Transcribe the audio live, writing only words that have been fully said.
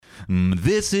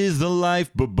This is the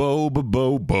life, bo bo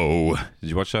bo bo. Did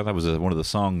you watch that? That was one of the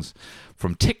songs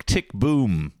from Tick Tick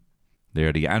Boom.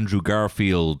 They're the Andrew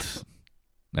Garfield,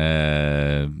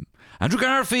 Jerry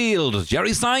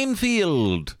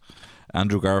Seinfeld,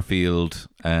 Andrew Garfield,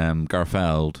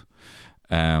 Garfield,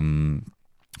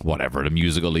 whatever the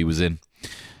musical he was in.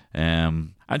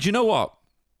 And you know what?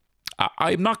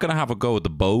 I'm not going to have a go at the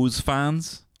Bose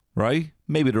fans, right?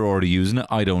 Maybe they're already using it.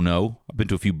 I don't know. I've been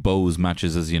to a few Bose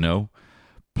matches, as you know.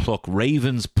 Pluck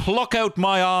ravens, pluck out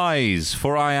my eyes,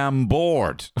 for I am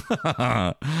bored.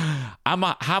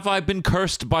 Have I been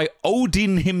cursed by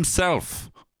Odin himself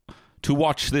to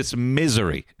watch this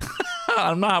misery?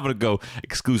 I'm not having to go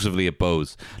exclusively at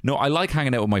Bose. No, I like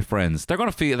hanging out with my friends. They're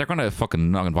gonna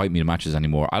fucking not invite me to matches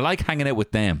anymore. I like hanging out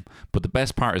with them, but the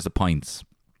best part is the pints.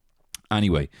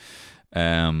 Anyway,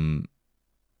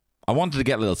 I wanted to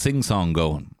get a little sing-song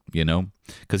going, you know,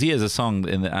 because he has a song,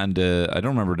 and I don't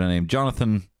remember the name,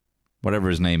 Jonathan, whatever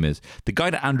his name is, the guy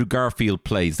that Andrew Garfield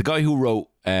plays, the guy who wrote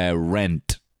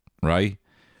Rent, right,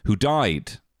 who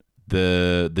died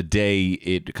the day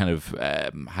it kind of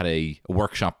had a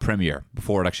workshop premiere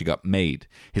before it actually got made.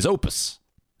 His opus,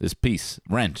 this piece,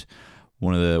 Rent,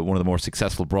 one of the more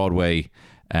successful Broadway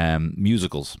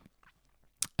musicals,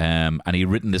 and he'd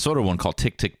written this other one called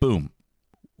Tick Tick Boom,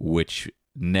 which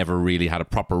never really had a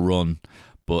proper run.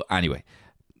 But anyway,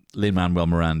 Lin-Manuel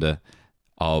Miranda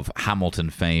of Hamilton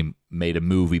fame made a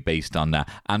movie based on that.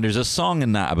 And there's a song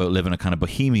in that about living a kind of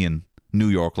bohemian New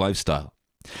York lifestyle.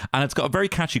 And it's got a very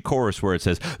catchy chorus where it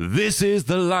says, "This is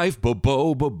the life, bohemia."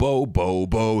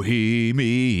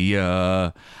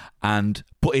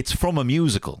 But it's from a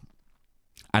musical.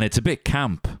 And it's a bit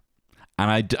camp.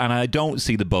 And I don't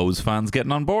see the Bose fans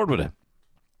getting on board with it.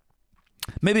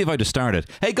 Maybe if I just started,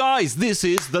 "Hey guys, this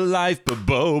is the life,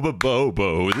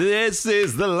 bo. This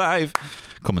is the life."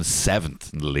 Coming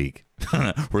 7th in the league.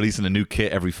 Releasing a new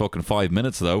kit every fucking 5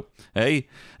 minutes though. Hey,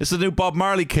 this is a new Bob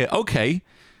Marley kit. Okay.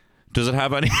 Does it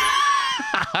have any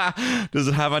does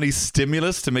it have any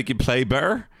stimulus to make you play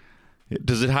better?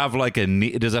 Does it have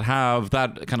does it have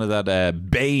that kind of that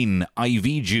Bane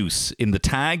IV juice in the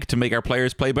tag to make our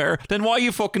players play better? Then why are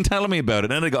you fucking telling me about it?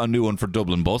 Then they got a new one for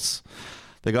Dublin Bus.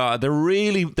 They're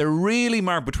really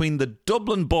marked between the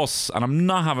Dublin Bus, and I'm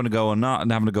not having to go to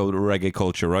reggae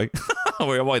culture, right?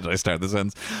 Why did I start this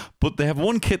sentence? But they have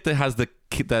one kit that has the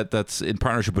kit that's in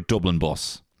partnership with Dublin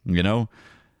Bus, you know,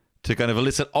 to kind of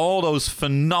elicit all those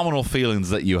phenomenal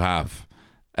feelings that you have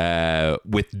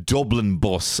with Dublin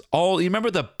Bus. You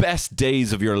remember the best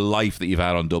days of your life that you've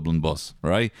had on Dublin Bus,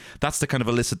 right? That's to kind of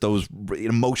elicit those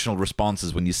emotional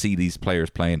responses when you see these players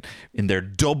playing in their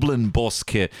Dublin Bus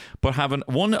kit. But having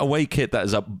one away kit that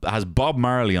has Bob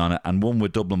Marley on it and one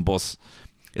with Dublin Bus,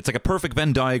 it's like a perfect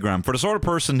Venn diagram for the sort of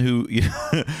person who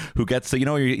who gets to,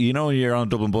 you're on a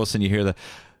Dublin Bus and you hear the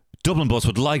Dublin Bus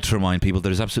would like to remind people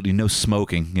there's absolutely no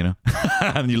smoking, you know.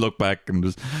 And you look back and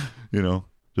just, you know,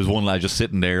 there's one lad just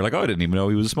sitting there like, "Oh, I didn't even know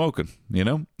he was smoking," you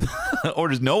know? Or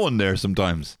there's no one there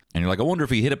sometimes. And you're like, "I wonder if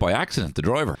he hit it by accident, the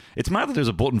driver." It's mad that there's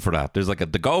a button for that. There's like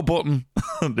the go button.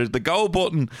 There's the go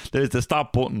button. There's the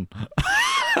stop button.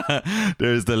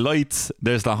 There's the lights.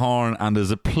 There's the horn. And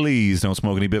there's a "please don't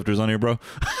smoke any bifters on here, bro."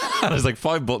 There's like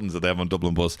 5 buttons that they have on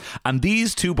Dublin Bus. And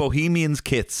these two Bohemians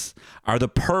kits are the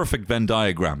perfect Venn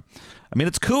diagram. I mean,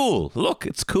 it's cool. Look,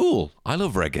 it's cool. I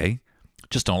love reggae.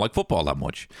 Just don't like football that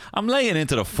much. I'm laying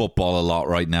into the football a lot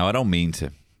right now. I don't mean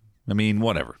to. I mean,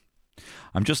 whatever.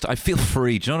 I feel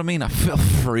free. Do you know what I mean? I feel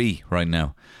free right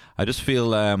now. I just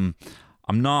feel, I'm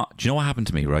not, do you know what happened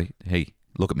to me, right? Hey,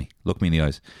 look at me. Look me in the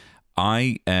eyes.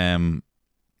 I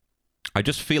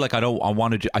just feel like I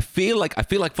wanted to, I feel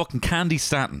like fucking Candy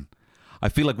Stanton. I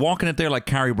feel like walking it there like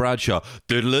Carrie Bradshaw.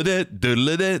 Doodle-it,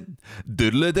 doodle-it,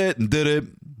 doodle-it,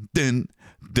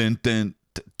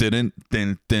 doodle-it,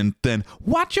 dun.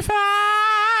 Watch your fire.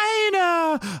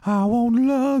 I won't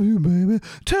love you, baby,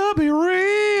 to be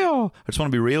real. I just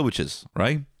want to be real witches,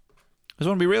 right? I just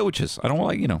want to be real witches. I don't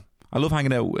like, you know, I love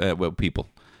hanging out with people.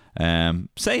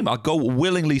 Same, I'll go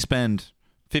willingly spend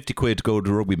 50 quid to go to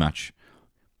a rugby match.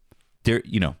 There,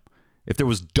 you know, if there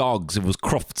was dogs, if it was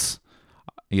crufts,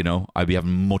 you know, I'd be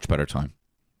having a much better time.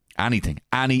 Anything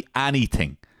on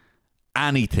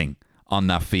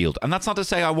that field. And that's not to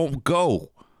say I won't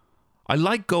go. I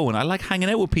like going. I like hanging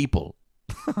out with people.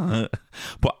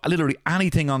 But literally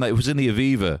anything on that. It was in the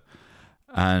Aviva.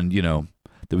 And, you know,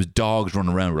 there was dogs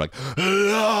running around. We're like,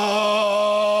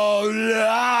 "Oh,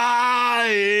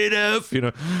 life," you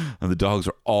know. And the dogs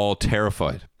are all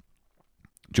terrified.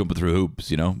 Jumping through hoops,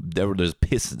 you know. There's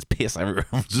piss everywhere.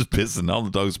 Just pissing. All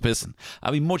the dogs pissing.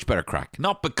 I'd be much better crack.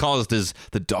 Not because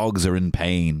the dogs are in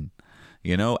pain.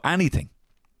 You know, anything.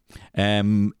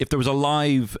 If there was a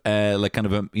live, like kind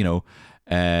of a, you know,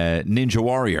 Ninja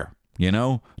Warrior, you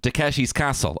know, Takeshi's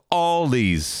Castle, all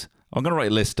these. I'm going to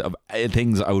write a list of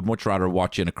things I would much rather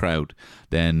watch in a crowd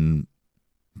than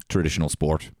traditional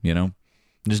sport, you know.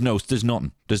 There's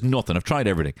nothing. I've tried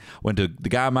everything. Went to the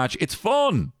GA match. It's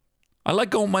fun. I like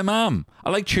going with my mum. I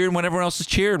like cheering when everyone else is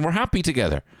cheering. We're happy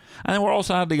together. And then we're all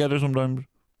sad together sometimes,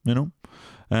 you know.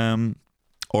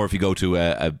 Or if you go to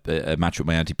a match with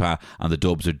my Auntie Pat and the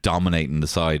Dubs are dominating the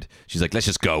side, she's like, let's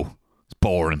just go. It's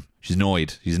boring. She's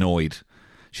annoyed.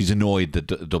 She's annoyed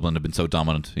that Dublin have been so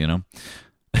dominant, you know.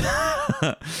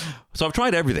 So I've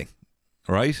tried everything,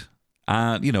 right?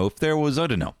 And, you know, if there was, I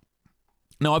don't know.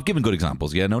 No, I've given good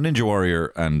examples. Yeah, no, Ninja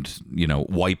Warrior and, you know,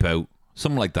 Wipeout,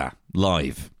 something like that,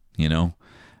 live, you know.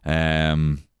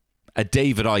 A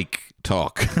David Icke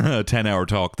talk, a 10-hour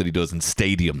talk that he does in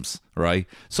stadiums, right?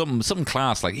 Something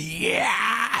class like,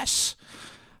 yes!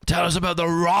 Tell us about the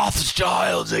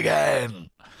Rothschilds again!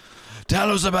 Tell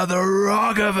us about the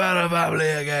Rockefeller family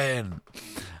again!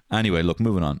 Anyway, look,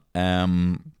 moving on.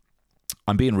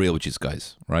 I'm being real with you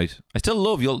guys, right? I still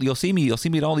love you'll see me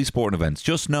at all these sporting events.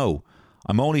 Just know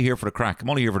I'm only here for the crack. I'm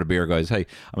only here for the beer, guys. Hey,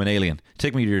 I'm an alien.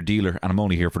 Take me to your dealer, and I'm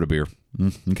only here for the beer.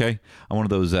 Okay? I'm one of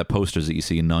those posters that you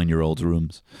see in 9-year-olds'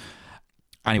 rooms.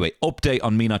 Anyway, update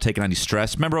on me not taking any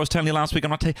stress. Remember I was telling you last week, I'm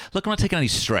not taking any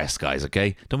stress, guys,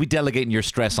 okay? Don't be delegating your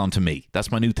stress onto me. That's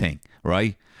my new thing,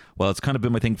 right? Well, it's kind of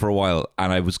been my thing for a while,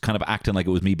 and I was kind of acting like it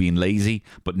was me being lazy,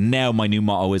 but now my new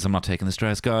motto is I'm not taking the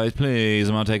stress, guys. Please,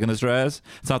 I'm not taking the stress.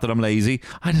 It's not that I'm lazy.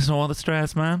 I just don't want the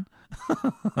stress, man.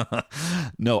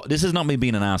 No, this is not me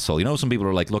being an asshole. You know, some people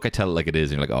are like, look, I tell it like it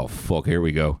is, and you're like, oh, fuck, here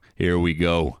we go,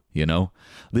 you know?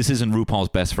 This isn't RuPaul's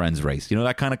Best Friends race. You know,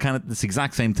 that kind of, this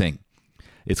exact same thing.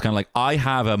 It's kind of like, I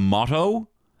have a motto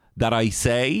that I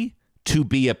say to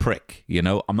be a prick, you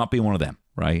know? I'm not being one of them,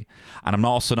 right? And I'm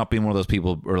also not being one of those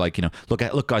people who are like, you know,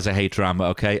 look, guys, I hate drama,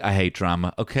 okay? I hate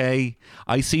drama, okay?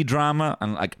 I see drama,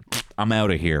 and like, I'm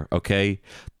out of here, okay?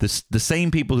 The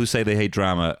same people who say they hate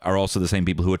drama are also the same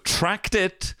people who attract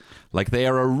it like they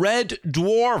are a red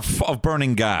dwarf of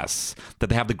burning gas, that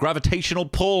they have the gravitational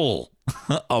pull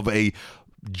of a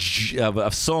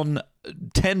sun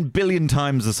 10 billion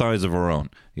times the size of our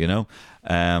own, you know?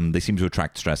 They seem to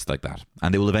attract stress like that.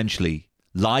 And they will eventually,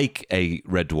 like a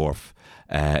red dwarf,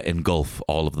 engulf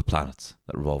all of the planets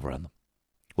that revolve around them.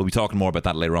 We'll be talking more about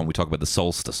that later on. We talk about the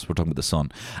solstice. We're talking about the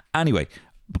sun. Anyway,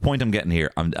 the point I'm getting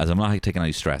here, as I'm not taking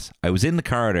any stress, I was in the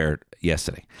car there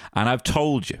yesterday, and I've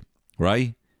told you,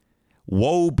 right?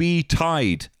 Woe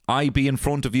betide I be in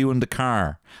front of you in the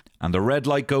car, and the red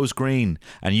light goes green,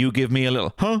 and you give me a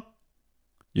little, huh?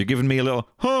 You're giving me a little,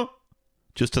 huh?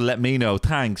 Just to let me know.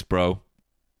 Thanks, bro.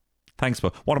 Thanks,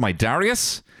 bro. What am I,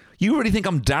 Darius? You really think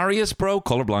I'm Darius, bro?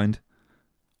 Colorblind.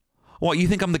 What, you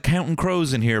think I'm the Counting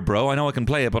Crows in here, bro? I know I can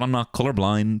play it, but I'm not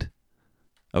colorblind.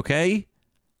 Okay?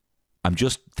 I'm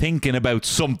just thinking about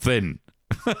something.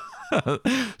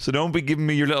 So don't be giving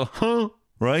me your little, huh?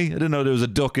 Right? I didn't know there was a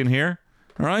duck in here.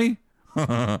 All right?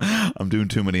 I'm doing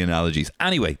too many analogies.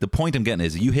 Anyway, the point I'm getting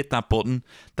is you hit that button,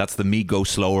 that's the me go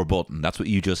slower button. That's what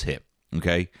you just hit.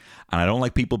 Okay? And I don't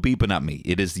like people beeping at me.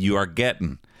 It is you are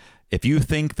getting. If you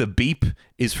think the beep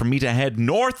is for me to head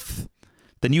north,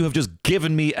 then you have just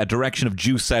given me a direction of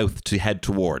due south to head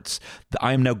towards.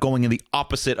 I am now going in the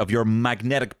opposite of your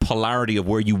magnetic polarity of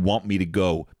where you want me to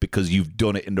go because you've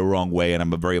done it in the wrong way, and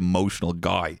I'm a very emotional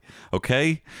guy,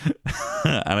 okay?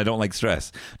 And I don't like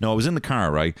stress. No, I was in the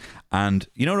car, right? And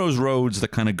you know those roads that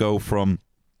kind of go from,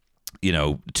 you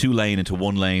know, 2-lane into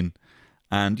 1-lane?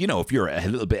 And, you know, if you're a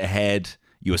little bit ahead,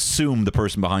 you assume the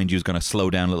person behind you is going to slow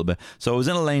down a little bit. So I was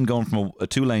in a lane going from a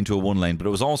 2-lane to a 1-lane, but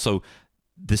it was also...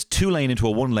 this 2-lane into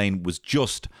a 1-lane was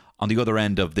just on the other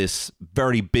end of this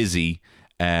very busy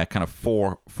kind of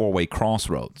four-way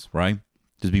crossroads, right?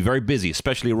 It'd be very busy,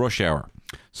 especially a rush hour.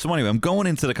 So anyway, I'm going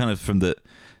into the kind of from the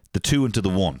 2 into the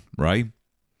 1, right?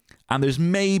 And there's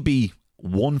maybe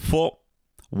 1 foot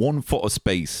of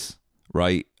space,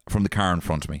 right, from the car in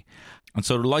front of me. And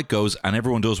so the light goes, and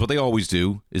everyone does what they always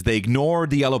do, is they ignore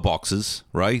the yellow boxes,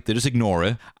 right? They just ignore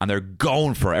it, and they're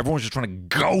going for it. Everyone's just trying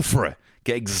to go for it.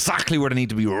 Get exactly where they need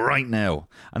to be right now.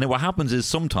 And then what happens is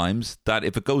sometimes that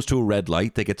if it goes to a red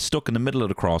light, they get stuck in the middle of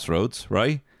the crossroads,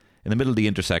 right? In the middle of the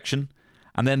intersection.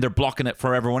 And then they're blocking it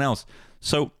for everyone else.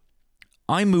 So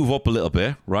I move up a little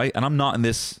bit, right? And I'm not in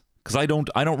this, because I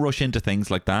don't rush into things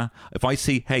like that. If I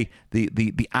see, hey,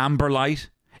 the amber light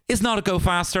is not a go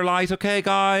faster light, okay,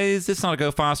 guys? It's not a go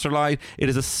faster light. It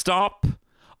is a stop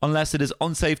unless it is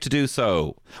unsafe to do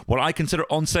so. What I consider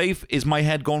unsafe is my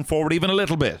head going forward even a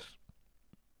little bit.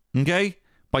 Okay?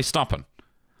 By stopping.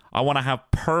 I want to have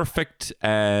perfect,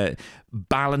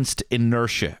 balanced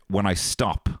inertia when I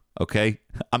stop, okay?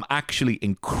 I'm actually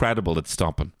incredible at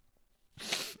stopping.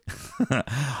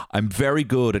 I'm very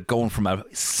good at going from a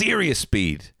serious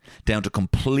speed down to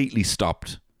completely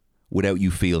stopped without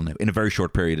you feeling it in a very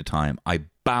short period of time. I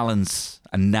balance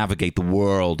and navigate the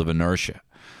world of inertia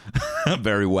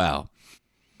very well.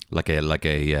 Like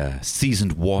a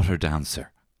seasoned water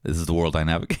dancer. This is the world I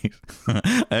navigate.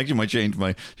 I actually might change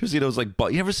my... You see those like...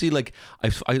 But you ever see like...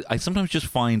 I sometimes just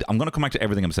find... I'm going to come back to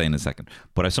everything I'm saying in a second.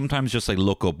 But I sometimes just like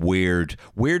look up weird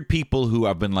people who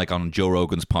have been like on Joe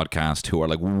Rogan's podcast who are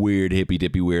like weird hippy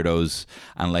dippy weirdos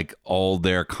and like all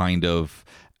their kind of...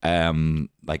 Burning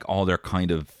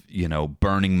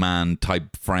Burning Man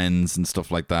type friends and stuff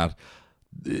like that.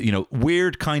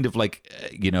 Weird kind of like,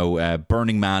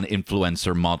 Burning Man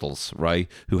influencer models, right?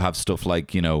 Who have stuff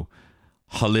like,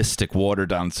 holistic water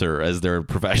dancer as their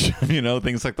profession,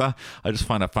 things like that. I just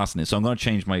find that fascinating. So I'm going to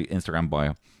change my Instagram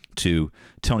bio to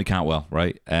Tony Cantwell,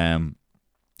 right?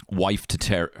 Wife to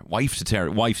Terry. We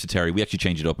actually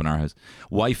changed it up in our house.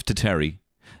 Wife to Terry,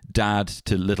 dad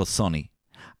to little Sonny,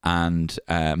 and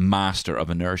master of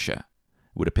inertia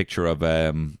with a picture of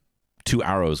 2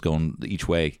 arrows going each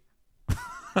way.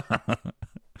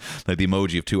 Like the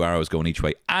emoji of 2 arrows going each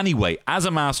way. Anyway, as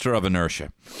a master of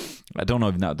inertia, I don't know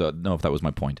if that was my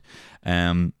point.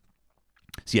 So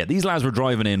yeah, these lads were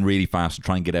driving in really fast to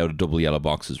try and get out of double yellow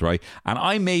boxes, right? And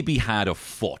I maybe had a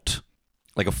foot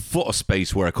of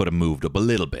space where I could have moved up a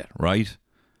little bit, right?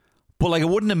 But like it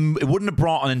wouldn't have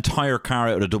brought an entire car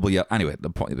out of the double yellow. Anyway,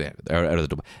 the point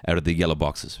out of the yellow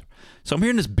boxes. So I'm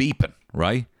hearing this beeping,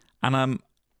 right? And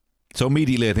so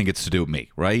immediately I think it's to do with me,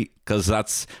 right? Because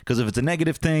if it's a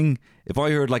negative thing, if I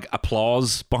heard like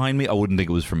applause behind me, I wouldn't think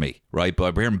it was for me, right?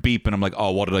 But I hear him beeping, I'm like,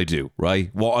 oh, what did I do, right?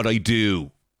 What did I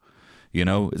do?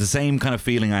 It's the same kind of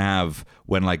feeling I have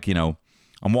when like,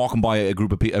 I'm walking by a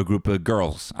group of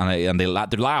girls and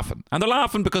they're laughing. And they're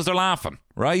laughing because they're laughing,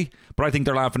 right? But I think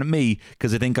they're laughing at me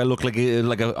because they think I look like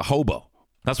a hobo.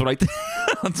 That's what I think.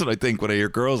 That's what I think when I hear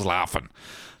girls laughing.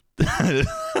 And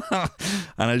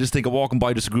I just think of walking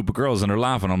by just a group of girls and they're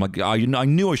laughing. I'm like, I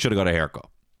knew I should have got a haircut.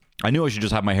 I knew I should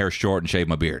just have my hair short and shave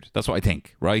my beard. That's what I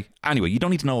think, right? Anyway, you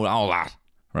don't need to know all that,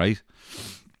 right?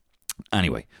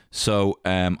 Anyway, so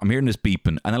I'm hearing this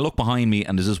beeping and I look behind me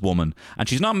and there's this woman and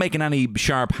she's not making any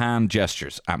sharp hand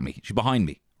gestures at me. She's behind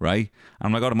me, right? And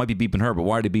I'm like, oh, it might be beeping her, but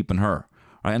why are they beeping her?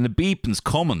 Right? And the beeping's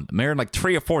coming. I'm hearing like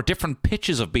 3 or 4 different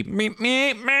pitches of beep,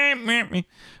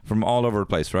 from all over the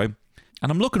place, right?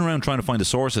 And I'm looking around trying to find the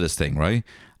source of this thing, right?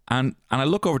 And I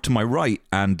look over to my right,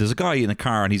 and there's a guy in a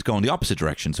car, and he's going the opposite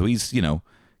direction. So he's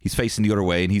facing the other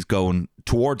way, and he's going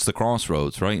towards the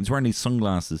crossroads, right? He's wearing these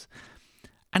sunglasses.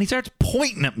 And he starts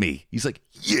pointing at me. He's like,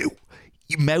 you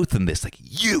mouthing this, like,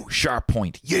 you, sharp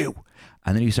point, you.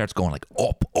 And then he starts going like,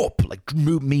 up, like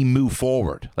move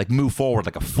forward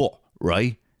like a foot,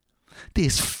 right?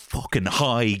 This fucking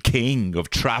high king of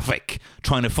traffic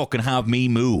trying to fucking have me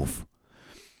move.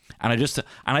 And I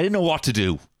didn't know what to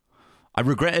do. I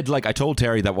regretted, like, I told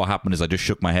Terry that what happened is I just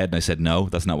shook my head and I said, no,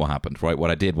 that's not what happened, right? What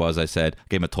I did was I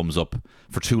gave him a thumbs up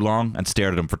for too long and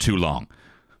stared at him for too long.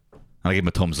 And I gave him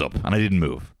a thumbs up and I didn't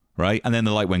move, right? And then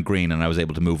the light went green and I was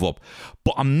able to move up.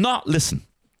 But listen,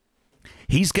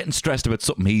 he's getting stressed about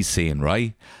something he's seeing,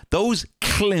 right? Those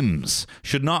Klims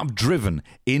should not have driven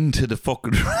into the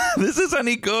fucking... This is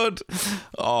any good?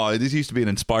 Oh, this used to be an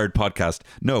inspired podcast.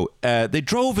 No, they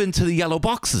drove into the yellow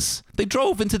boxes. They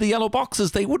have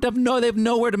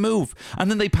nowhere to move.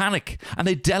 And then they panic and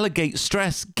they delegate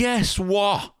stress. Guess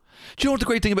what? Do you know what the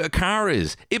great thing about a car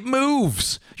is? It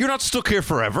moves. You're not stuck here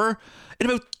forever. In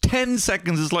about 10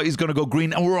 seconds, this light is going to go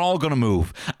green and we're all going to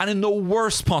move. And in the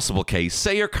worst possible case,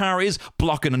 say your car is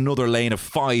blocking another lane of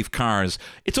 5 cars,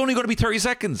 it's only going to be 30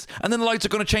 seconds. And then the lights are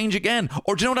going to change again.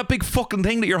 Or do you know that big fucking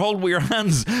thing that you're holding with your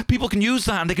hands? People can use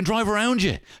that and they can drive around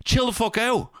you. Chill the fuck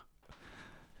out.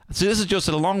 So this is just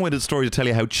a long-winded story to tell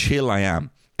you how chill I am.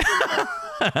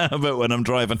 About when I'm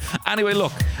driving. Anyway,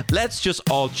 look, let's just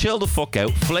all chill the fuck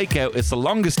out, flake out. It's the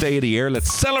longest day of the year.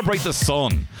 Let's celebrate the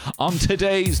sun on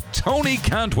today's Tony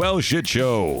Cantwell Shit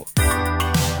Show.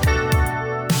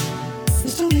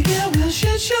 It's Tony Cantwell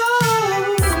Shit Show.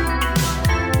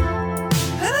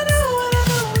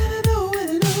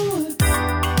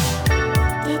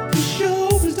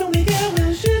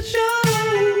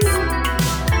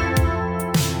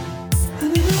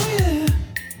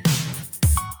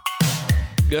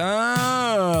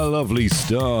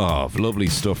 Lovely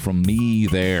stuff from me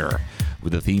there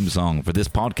with the theme song for this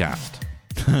podcast.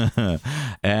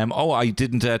 I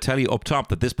didn't tell you up top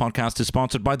that this podcast is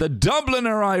sponsored by the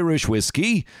Dubliner Irish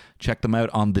Whiskey. Check them out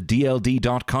on the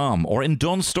DLD.com or in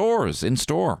Dunn Stores in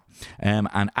store. And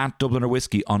at Dubliner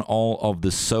Whiskey on all of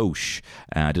the soch.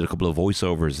 I did a couple of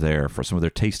voiceovers there for some of their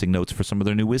tasting notes for some of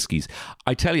their new whiskies.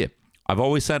 I tell you, I've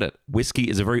always said it, whiskey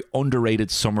is a very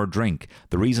underrated summer drink.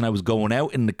 The reason I was going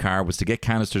out in the car was to get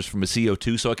canisters from a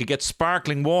CO2 so I could get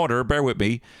sparkling water, bear with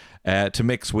me, to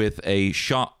mix with a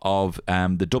shot of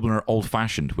the Dubliner Old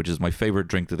Fashioned, which is my favourite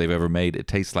drink that they've ever made. It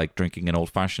tastes like drinking an Old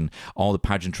Fashioned, all the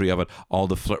pageantry of it, all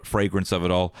the fragrance of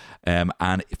it all. And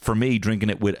for me, drinking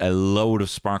it with a load of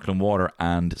sparkling water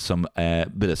and some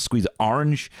bit of squeeze of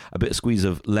orange, a bit of squeeze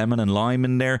of lemon and lime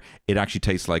in there, it actually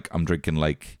tastes like I'm drinking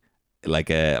like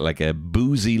a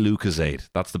boozy Lucozade.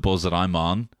 That's the buzz that I'm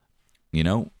on, you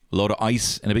know. A load of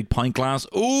ice in a big pint glass.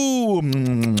 Ooh,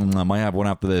 I might have one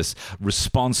after this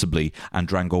responsibly and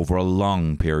drank over a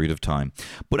long period of time.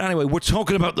 But anyway, we're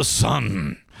talking about the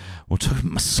sun. We're talking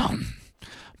about my son.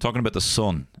 Talking about the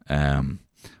sun.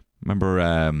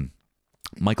 Remember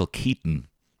Michael Keaton?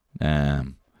 I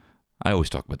always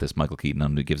talk about this. Michael Keaton,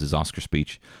 and he gives his Oscar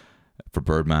speech for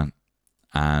Birdman.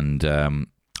 And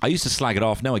I used to slag it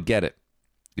off. Now I get it.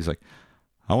 He's like,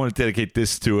 I want to dedicate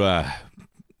this to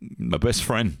my best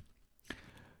friend.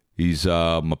 He's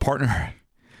my partner.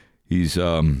 He's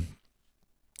a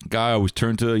guy I always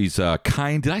turn to. He's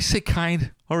kind. Did I say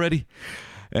kind already?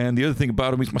 And the other thing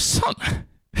about him, he's my son.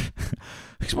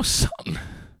 He's my son.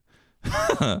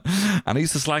 And I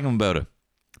used to slag him about it.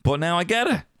 But now I get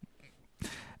it.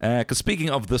 Because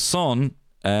speaking of the sun,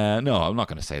 no, I'm not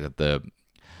going to say that the...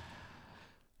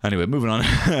 Anyway, moving on.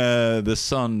 The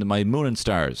sun, my moon and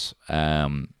stars.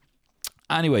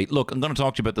 Anyway, look, I'm going to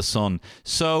talk to you about the sun.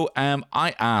 So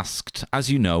I asked,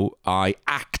 as you know, I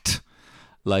act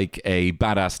like a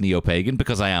badass neo-pagan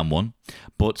because I am one.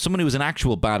 But someone who is an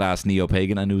actual badass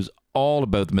neo-pagan and who's all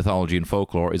about the mythology and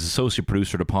folklore is associate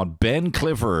producer of the pod, Ben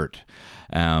Clifford,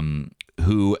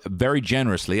 who very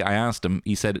generously, I asked him,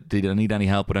 he said, did I need any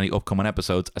help with any upcoming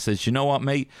episodes? I said, you know what,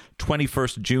 mate?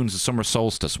 21st of June is the summer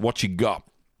solstice. What you got?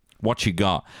 What you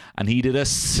got? And he did a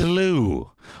slew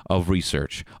of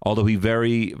research, although he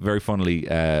very, very funnily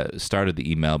started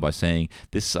the email by saying,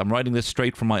 "This I'm writing this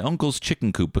straight from my uncle's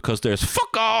chicken coop because there's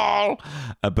fuck all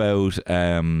about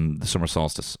the summer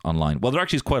solstice online." Well, there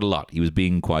actually is quite a lot. He was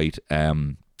being quite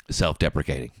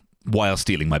self-deprecating while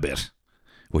stealing my bit,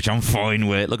 which I'm fine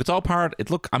with. Look, it's all part.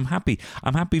 Look, I'm happy.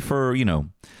 I'm happy for, you know,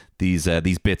 these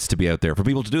bits to be out there for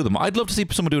people to do them. I'd love to see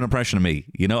someone do an impression of me.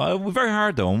 You know, very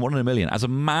hard though. I'm 1 in a million. As a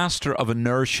master of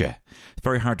inertia, it's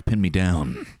very hard to pin me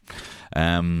down.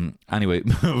 Anyway,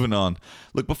 moving on.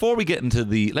 Look, before we get into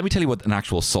let me tell you what an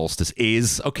actual solstice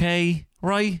is, okay?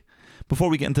 Right? Before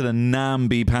we get into the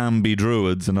namby-pamby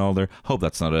druids and all their... Hope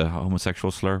that's not a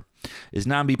homosexual slur. Is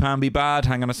namby-pamby bad?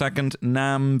 Hang on a second.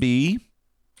 Namby-pamby.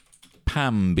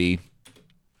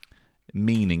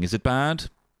 Meaning, is it bad?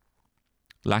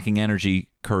 Lacking energy,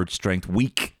 courage, strength,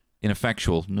 weak,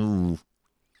 ineffectual. No.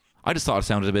 I just thought it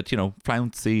sounded a bit, you know,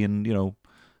 flouncy and, you know,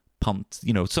 pumped,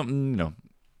 you know, something, you know.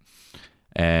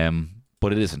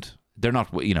 But it isn't. They're not,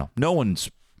 you know, no one's,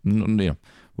 you know,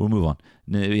 we'll move on.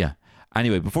 Yeah.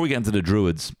 Anyway, before we get into the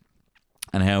druids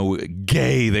and how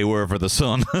gay they were for the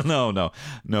sun, no,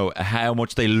 how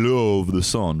much they love the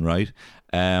sun, right?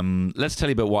 Let's tell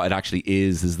you about what it actually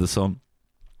is the sun.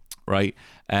 Right,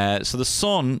 so the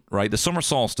sun, right, the summer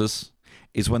solstice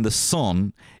is when the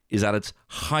sun is at its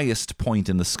highest point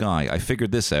in the sky. I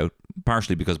figured this out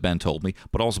partially because Ben told me,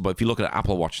 but also, if you look at an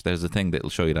Apple Watch, there's a thing that'll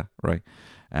show you that, right?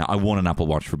 I won an Apple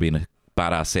Watch for being a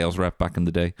badass sales rep back in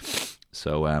the day,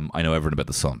 so I know everything about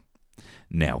the sun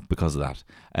now because of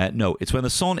that. No, it's when the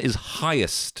sun is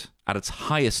highest, at its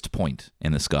highest point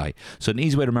in the sky. So an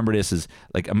easy way to remember this is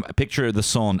like a picture of the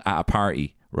sun at a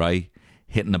party, right,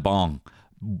 hitting a bong.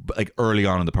 Like early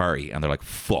on in the party, and they're like,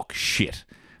 fuck, shit,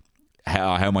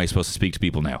 how am I supposed to speak to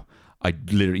people now? I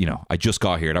literally, you know, I just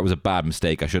got here. That was a bad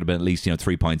mistake. I should have been at least, you know,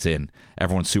 3 pints in.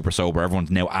 Everyone's super sober. Everyone's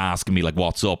now asking me like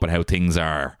what's up and how things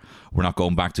are. We're not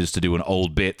going back to just to doing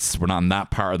old bits. We're not in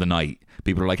that part of the night.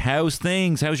 People are like, how's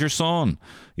things? How's your son?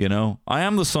 You know, I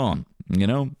am the son, you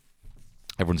know.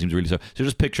 Everyone seems really so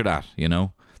just picture that, you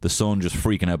know. The sun just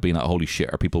freaking out, being like, holy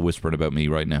shit, are people whispering about me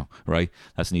right now, right?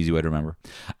 That's an easy way to remember.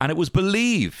 And it was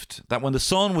believed that when the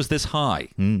sun was this high,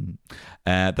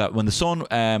 that when the sun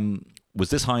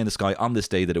was this high in the sky on this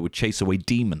day, that it would chase away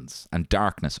demons and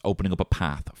darkness, opening up a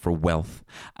path for wealth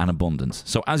and abundance.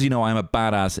 So as you know, I'm a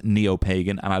badass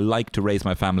neo-pagan, and I like to raise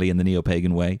my family in the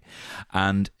neo-pagan way.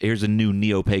 And here's a new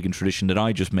neo-pagan tradition that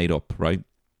I just made up, right?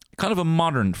 Kind of a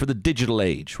modern, for the digital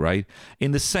age, right? In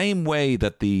the same way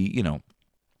that the, you know,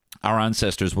 our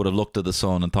ancestors would have looked at the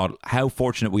sun and thought, how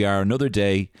fortunate we are. Another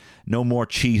day, no more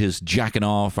cheetahs jacking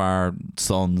off our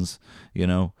sons, you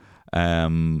know.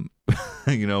 We're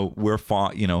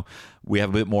fought, we have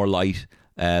a bit more light,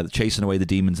 chasing away the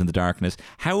demons in the darkness.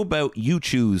 How about you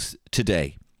choose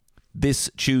today,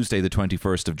 this Tuesday, the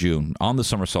 21st of June, on the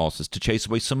summer solstice, to chase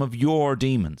away some of your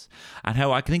demons? And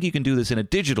how I think you can do this in a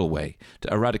digital way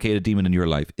to eradicate a demon in your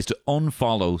life is to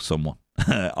unfollow someone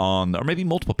or maybe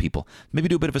multiple people. Maybe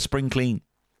do a bit of a spring clean,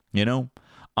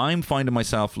 I'm finding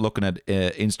myself looking at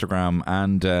Instagram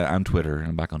and Twitter,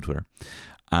 and back on Twitter,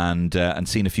 and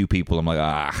seeing a few people. I'm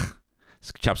like,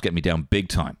 this chap's getting me down big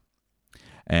time.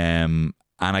 And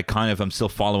I'm still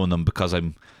following them because I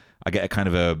get a kind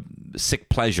of a sick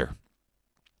pleasure.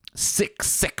 Sick,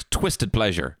 twisted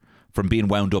pleasure from being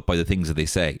wound up by the things that they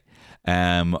say.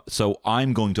 So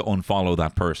I'm going to unfollow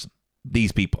that person,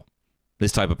 these people,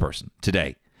 this type of person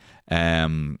today.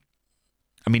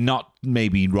 Not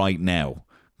maybe right now,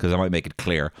 because I might make it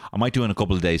clear. I might do it in a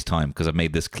couple of days' time, because I've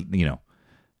made this, people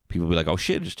will be like, oh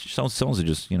shit, so-and-so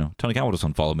just, Tony Campbell just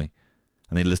unfollow me.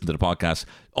 And they listen to the podcast.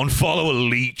 Unfollow a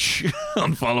leech.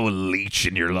 Unfollow a leech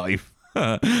in your life.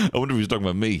 I wonder if he's talking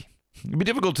about me. It'd be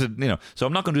difficult to, so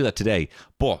I'm not going to do that today.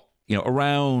 But,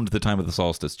 around the time of the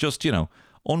solstice, just,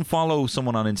 unfollow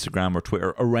someone on Instagram or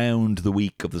Twitter around the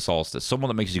week of the solstice. Someone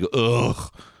that makes you go,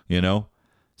 ugh,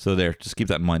 So there, just keep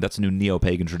that in mind. That's a new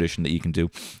neo-pagan tradition that you can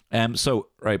do. So,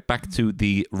 right, back to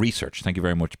the research. Thank you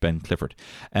very much, Ben Clifford.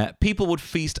 People would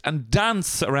feast and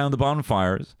dance around the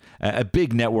bonfires. A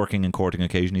big networking and courting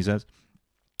occasion, he says.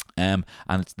 And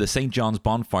it's the St. John's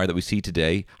bonfire that we see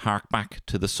today hark back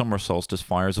to the summer solstice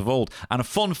fires of old. And a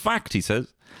fun fact, he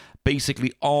says,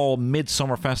 basically all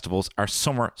midsummer festivals are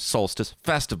summer solstice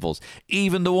festivals.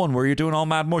 Even the one where you're doing all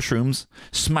mad mushrooms,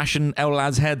 smashing our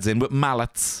lads' heads in with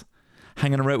mallets,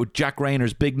 hanging around with Jack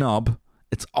Rayner's big knob.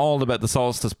 It's all about the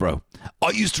solstice, bro.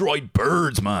 I used to ride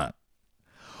birds, man.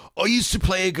 I used to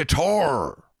play a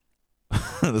guitar.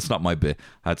 That's not my bit.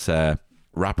 That's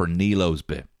rapper Nilo's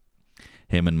bit.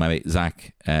 Him and my mate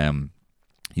Zach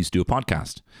used to do a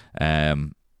podcast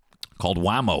called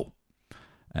Whammo,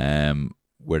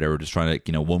 where they were just trying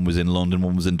to, one was in London,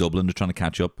 one was in Dublin, they're trying to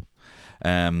catch up.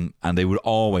 And they would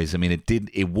always,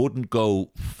 it wouldn't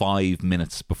go 5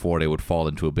 minutes before they would fall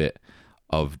into a bit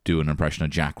of doing an impression of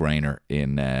Jack Rayner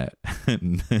in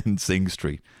Sing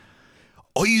Street.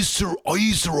 I used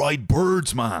to ride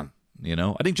birds, man.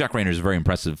 I think Jack Rayner is a very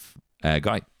impressive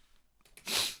guy.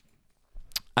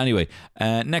 Anyway,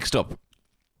 next up.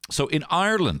 So in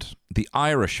Ireland, the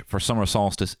Irish for summer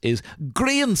solstice is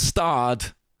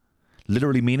Grianstad,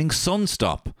 literally meaning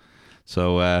sunstop.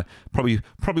 So probably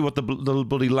what the little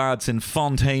bloody lads in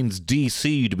Fontaine's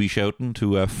DC to be shouting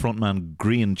to frontman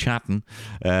Grian Chatton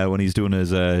when he's doing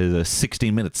his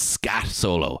 16-minute scat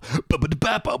solo.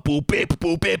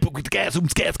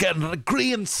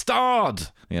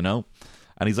 Grianstad, And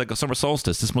he's like, a summer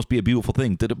solstice, this must be a beautiful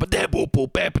thing.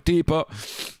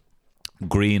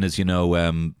 Green, as you know,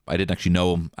 I didn't actually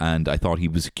know him, and I thought he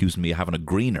was accusing me of having a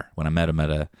greener when I met him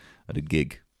at a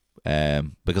gig,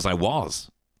 because I was.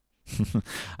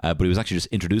 But he was actually just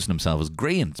introducing himself as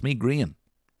Green. It's me, Green,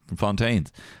 from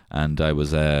Fontaine's. And I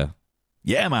was,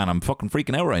 yeah, man, I'm fucking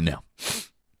freaking out right now.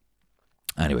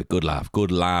 Anyway, good laugh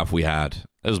we had.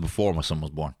 That was before my son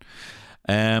was born.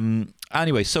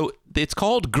 Anyway, so it's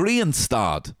called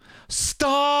Grianstad.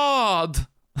 Stad!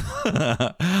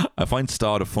 I find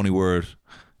stad a funny word.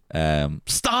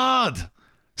 Stad!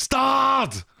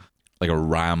 Like a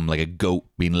ram, like a goat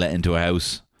being let into a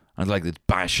house. And like it's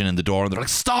bashing in the door and they're like,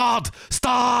 Stad!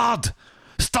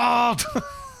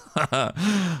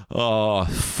 Oh,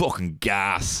 fucking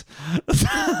gas.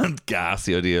 Gas,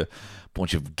 the idea.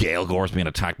 Bunch of Gaeilgeoirs being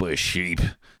attacked by a sheep.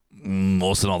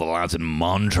 Most of all the lads in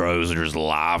Montrose are just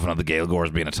laughing at the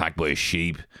Gaeilgeoirs being attacked by a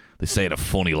sheep. They say it in a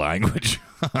funny language.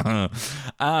 No,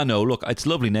 look, it's a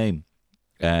lovely name.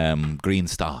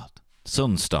 Grianstad.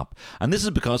 Sunstop. And this is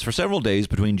because for several days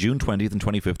between June 20th and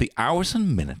 25th, the hours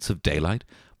and minutes of daylight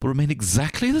will remain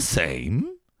exactly the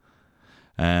same.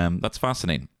 That's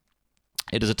fascinating.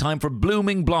 It is a time for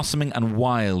blooming, blossoming, and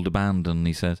wild abandon,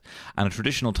 he says, and a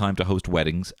traditional time to host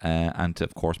weddings and,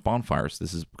 of course, bonfires.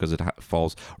 This is because it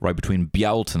falls right between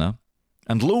Bealtaine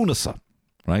and Lunasa,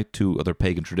 right? Two other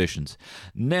pagan traditions.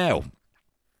 Now,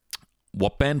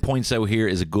 what Ben points out here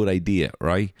is a good idea,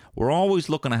 right? We're always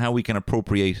looking at how we can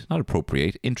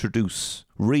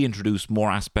reintroduce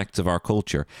more aspects of our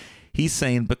culture. He's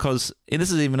saying because, and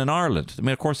this is even in Ireland,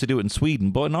 of course they do it in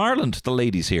Sweden, but in Ireland, the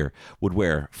ladies here would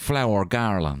wear flower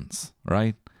garlands,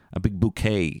 right? A big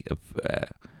bouquet of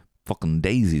fucking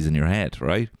daisies in your head,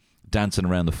 right? Dancing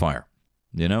around the fire,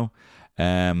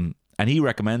 And he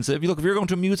recommends that if you're going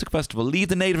to a music festival, leave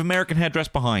the Native American headdress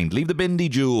behind. Leave the bindi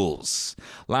jewels.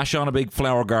 Lash on a big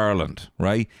flower garland,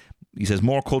 right? He says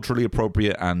more culturally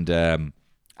appropriate and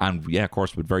yeah, of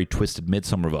course, with very twisted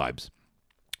midsummer vibes.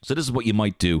 So this is what you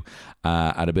might do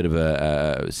at a bit of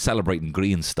a celebrating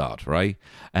Greenstad, right?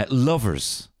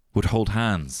 Lovers would hold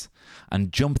hands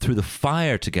and jump through the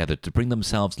fire together to bring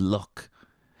themselves luck.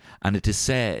 And it is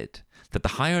said that the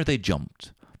higher they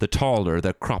jumped, the taller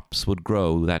their crops would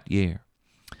grow that year.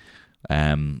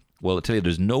 Well, I tell you,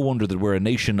 there's no wonder that we're a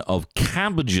nation of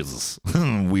cabbages.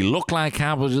 We look like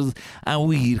cabbages and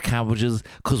we eat cabbages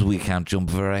because we can't jump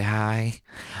very high.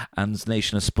 And it's a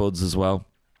nation of spuds as well.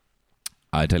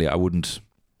 I tell you, I wouldn't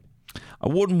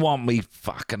want me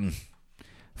fucking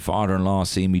father-in-law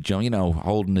seeing me jump,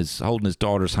 holding his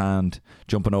daughter's hand,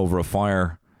 jumping over a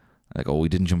fire. Like, oh, we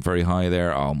didn't jump very high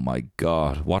there. Oh my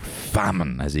God, what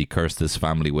famine has he cursed this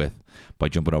family with by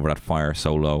jumping over that fire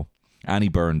so low? And he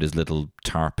burned his little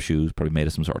tarp shoes, probably made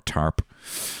of some sort of tarp.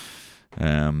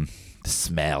 The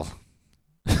smell.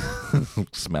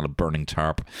 Smell of burning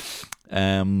tarp.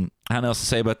 Anything else to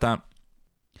say about that?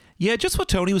 Yeah, just what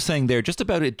Tony was saying there, just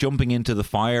about it jumping into the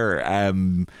fire.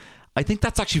 I think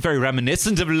that's actually very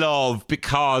reminiscent of love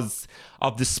because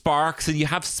of the sparks, and you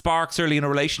have sparks early in a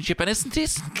relationship, and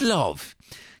isn't love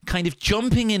kind of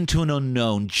jumping into an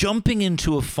unknown, jumping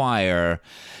into a fire,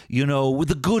 with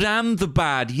the good and the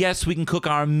bad. Yes, we can cook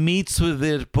our meats with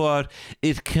it, but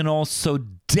it can also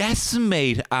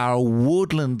decimate our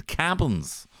woodland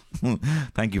cabins.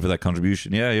 Thank you for that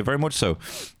contribution. Yeah, very much so.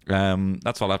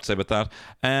 That's all I have to say about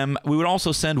that. We would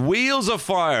also send wheels of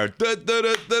fire.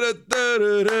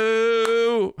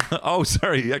 Oh,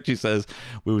 sorry. He actually says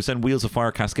we would send wheels of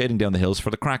fire cascading down the hills for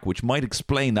the crack, which might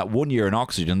explain that one year in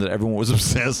Oxygen that everyone was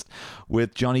obsessed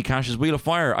with Johnny Cash's Wheel of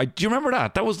Fire. Do you remember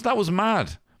that? That was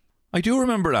mad. I do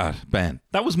remember that, Ben.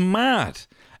 That was mad.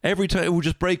 Every time it would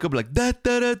just break up like da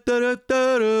da da da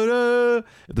da da da.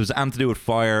 If there was anything to do with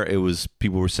fire, it was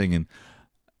people were singing.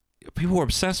 People were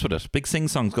obsessed with it. Big sing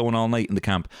songs going all night in the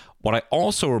camp. What I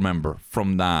also remember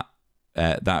from that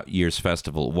year's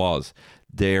festival was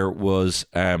there was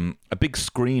a big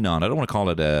screen on. I don't want to call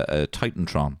it a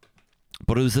Titantron,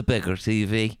 but it was a bigger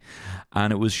TV,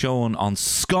 and it was shown on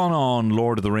Sconnon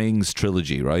Lord of the Rings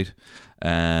trilogy, right?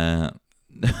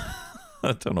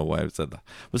 I don't know why I said that.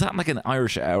 Was that like an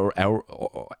Irish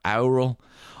aural?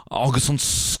 August on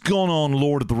Sconnon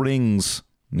Lord of the Rings.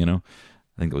 I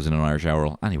think it was in an Irish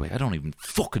aural. Anyway, I don't even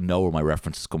fucking know where my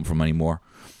references come from anymore.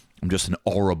 I'm just an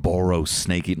Ouroboros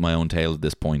snake eating my own tail at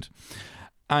this point.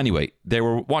 Anyway, they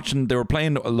were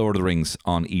playing Lord of the Rings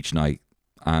on each night.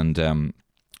 And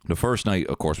the first night,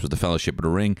 of course, was the Fellowship of the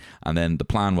Ring. And then the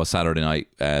plan was Saturday night,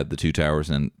 the Two Towers,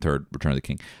 and then third, Return of the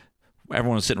King.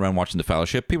 Everyone was sitting around watching the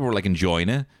Fellowship. People were like enjoying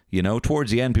it,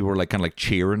 Towards the end, people were like kind of like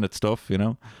cheering at stuff,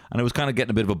 And it was kind of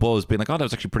getting a bit of a buzz, being like, "Oh, that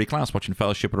was actually pretty class watching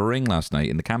Fellowship of the Ring last night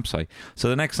in the campsite." So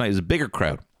the next night is a bigger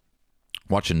crowd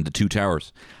watching the Two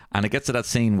Towers, and it gets to that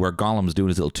scene where Gollum's doing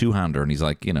his little two-hander, and he's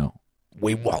like,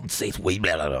 "We want it, we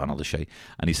blah blah blah," and all the shit,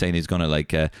 and he's saying he's gonna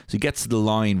like. So he gets to the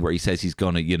line where he says he's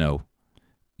gonna,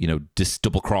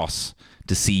 double cross,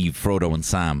 deceive Frodo and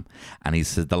Sam, and he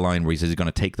says the line where he says he's going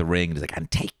to take the ring, and he's like, "And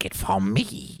take it from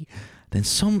me." Then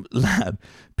some lad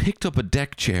picked up a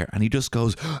deck chair and he just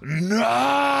goes,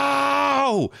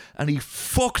 "No!" And he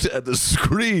fucked it at the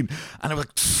screen, and it was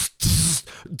like tss,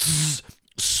 tss,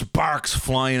 sparks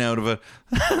flying out of it,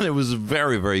 and it was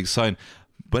very, very exciting.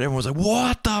 But everyone was like,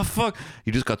 "What the fuck?"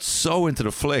 He just got so into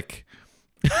the flick.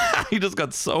 He just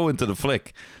got so into the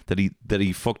flick that he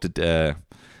fucked it.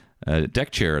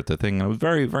 Deck chair at the thing, and it was a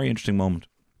very, very interesting moment.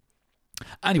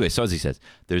 Anyway, so as he says,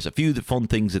 there's a few fun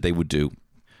things that they would do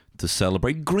to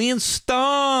celebrate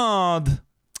Greenstad.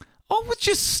 Oh, would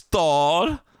you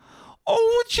start?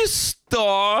 Oh, would you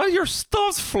start? Your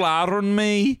stuff's flattering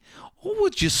me. Oh,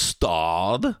 would you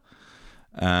start?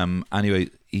 Anyway,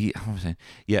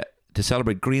 to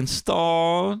celebrate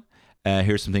Greenstad,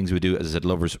 here's some things we do. As I said,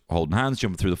 lovers holding hands,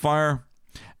 jumping through the fire.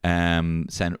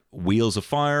 Send wheels of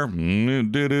fire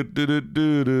down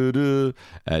the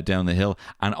hill,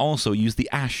 and also use the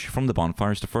ash from the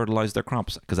bonfires to fertilize their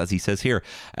crops, because as he says here,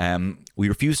 we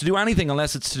refuse to do anything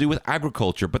unless it's to do with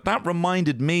agriculture. But that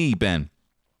reminded me, Ben,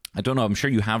 I don't know, I'm sure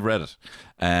you have read it,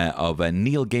 of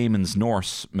Neil Gaiman's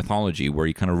Norse mythology, where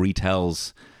he kind of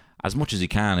retells as much as he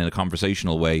can in a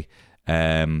conversational way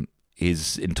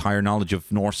his entire knowledge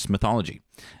of Norse mythology.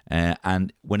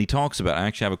 And when he talks about, I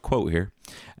actually have a quote here,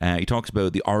 he talks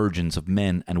about the origins of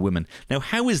men and women. Now,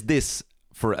 how is this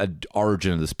for an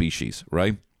origin of the species,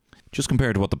 right? Just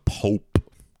compared to what the Pope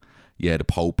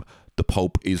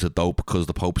is a dope because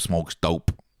the Pope smokes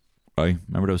dope. right?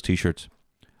 Remember those t-shirts?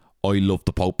 I love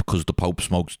the Pope because the Pope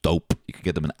smokes dope. You could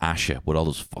get them in Asha with all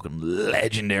those fucking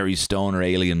legendary stoner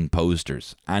alien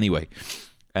posters. Anyway,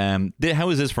 how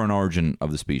is this for an origin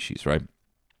of the species, right?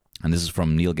 And this is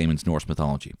from Neil Gaiman's Norse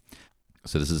mythology.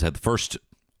 So this is how the first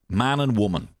man and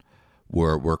woman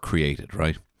were created,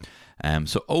 right?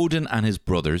 So Odin and his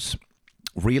brothers,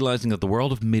 realizing that the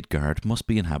world of Midgard must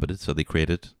be inhabited, so they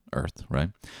created Earth, right?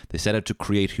 They set out to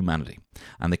create humanity,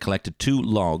 and they collected 2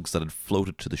 logs that had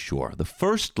floated to the shore. The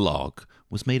first log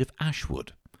was made of ash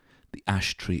wood. The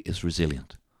ash tree is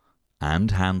resilient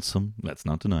and handsome, let's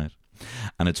not deny it,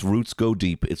 and its roots go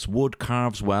deep. Its wood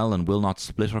carves well and will not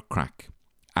split or crack.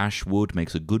 Ash wood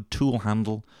makes a good tool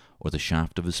handle or the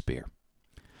shaft of a spear.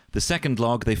 The second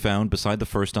log they found beside the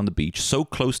first on the beach, so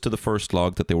close to the first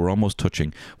log that they were almost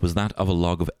touching, was that of a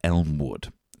log of elm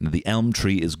wood. Now, the elm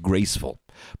tree is graceful,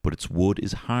 but its wood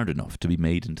is hard enough to be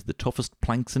made into the toughest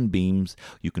planks and beams.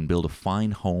 You can build a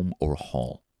fine home or a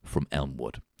hall from elm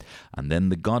wood. And then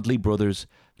the godly brothers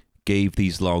gave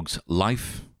these logs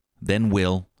life, then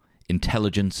will,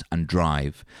 intelligence and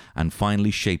drive, and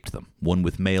finally shaped them, one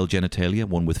with male genitalia,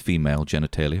 one with female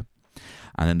genitalia.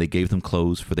 And then they gave them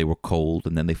clothes, for they were cold,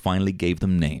 and then they finally gave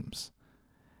them names.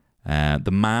 The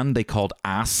man they called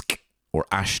Ask, or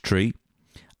Ash Tree,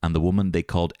 and the woman they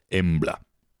called Embla,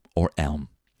 or Elm.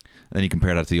 And then you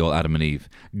compare that to the old Adam and Eve.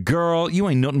 Girl, you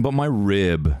ain't nothing but my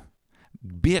rib.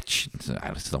 Bitch.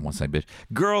 I still don't want to say bitch.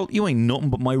 Girl, you ain't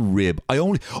nothing but my rib. I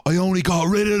only got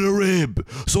rid of the rib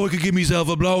so I could give myself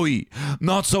a blowy.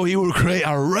 Not so he would create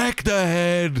a wrecked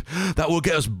head that will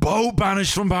get us both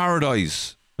banished from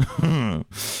paradise.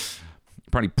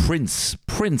 Apparently Prince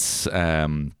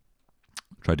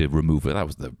tried to remove it. That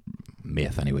was the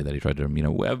myth anyway, that he tried to, I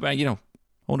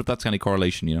wonder if that's any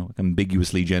correlation,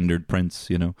 ambiguously gendered Prince,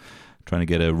 trying to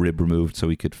get a rib removed so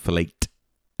he could fellate.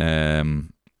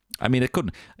 It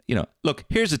couldn't, look,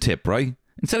 here's a tip, right?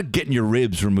 Instead of getting your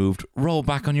ribs removed, roll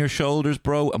back on your shoulders,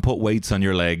 bro, and put weights on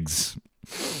your legs.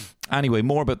 Anyway,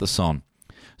 more about the sun.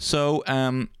 So,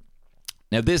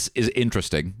 now, this is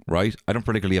interesting, right? I don't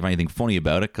particularly have anything funny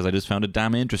about it because I just found it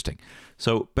damn interesting.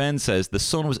 So Ben says the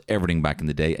sun was everything back in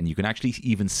the day, and you can actually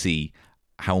even see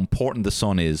how important the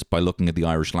sun is by looking at the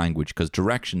Irish language, because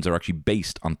directions are actually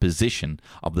based on position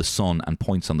of the sun and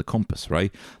points on the compass,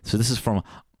 right? So this is from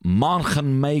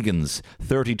Monaghan Megan's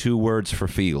 32 words for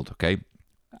field, okay?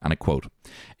 And I quote,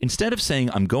 "Instead of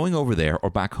saying I'm going over there or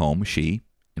back home, she,"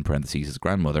 in parentheses his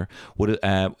grandmother, would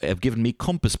have given me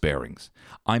compass bearings.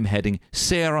 I'm heading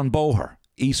Sair on Boher,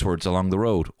 eastwards along the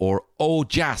road, or O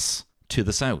Jas, to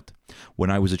the south.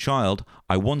 When I was a child,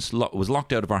 I once was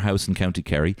locked out of our house in County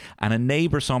Kerry, and a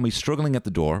neighbour saw me struggling at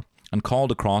the door and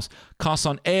called across, "Cos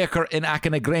on acre in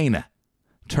Akanagrena,"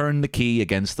 turn the key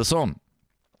against the sun.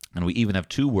 And we even have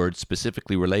 2 words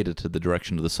specifically related to the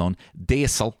direction of the sun,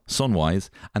 Daisel, sunwise,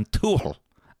 and Tuhl,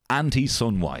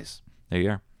 anti-sunwise. There you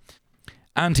are.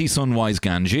 Anti-sunwise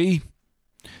Ganji.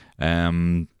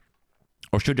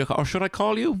 Or should I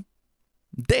call you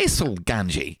Daisel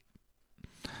Ganji?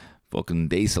 Fucking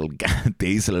Daisel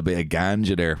a bit of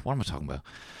ganja there. What am I talking about?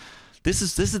 This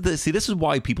is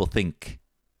why people think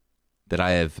that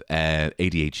I have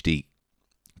ADHD,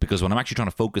 because when I'm actually trying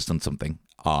to focus on something,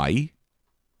 I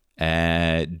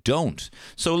don't.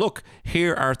 So look,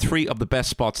 here are 3 of the best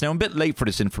spots. Now, I'm a bit late for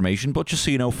this information, but just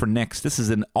so you know, for next, this is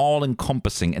an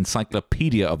all-encompassing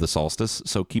encyclopedia of the solstice,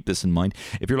 so keep this in mind.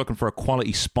 If you're looking for a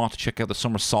quality spot, check out the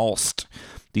Summer Solst.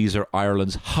 These are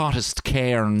Ireland's hottest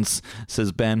cairns,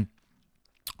 says Ben.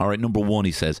 All right, number 1,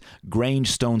 he says, Grange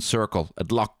Stone Circle at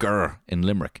Lochgur in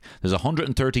Limerick. There's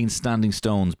 113 standing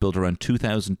stones built around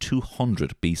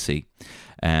 2200 BC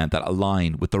that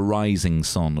align with the rising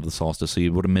sun of the solstice. So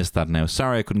you would have missed that now.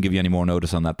 Sorry I couldn't give you any more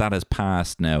notice on that. That has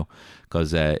passed now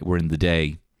because we're in the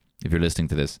day if you're listening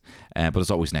to this. But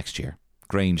it's always next year.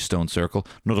 Grange Stone Circle.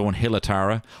 Another one,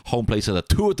 Hillatara, home place of the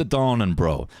Tuatha Dé Danann,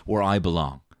 bro, where I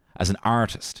belong as an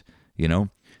artist,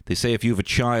 They say if you have a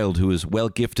child who is well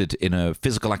gifted in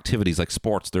physical activities like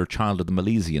sports, they're a child of the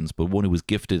Milesians, but one who is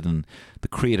gifted in the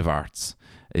creative arts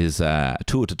is Tuatha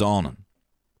Dé Danann,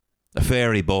 a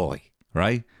fairy boy,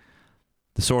 right?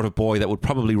 The sort of boy that would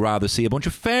probably rather see a bunch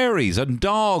of fairies and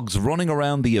dogs running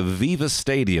around the Aviva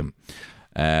Stadium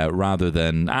rather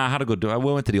than, I had a good, I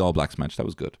went to the All Blacks match, that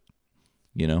was good,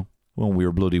 when we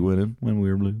were bloody winning, when we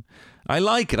were blue. I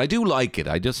like it, I do like it,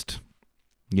 I just,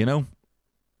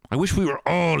 I wish we were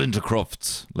all into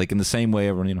crufts, like in the same way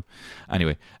everyone,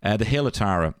 Anyway, the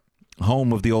Hillatara,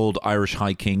 home of the old Irish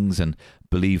High Kings and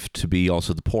believed to be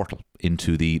also the portal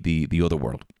into the other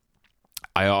world.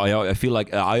 I feel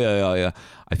like I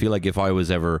feel like if I was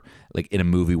ever like in a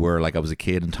movie where like I was a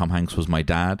kid and Tom Hanks was my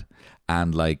dad,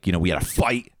 and like, you know, we had a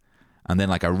fight, and then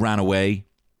like I ran away,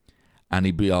 and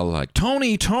he'd be all like,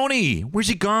 Tony, where's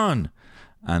he gone?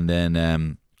 And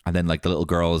then like the little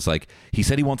girl is like, he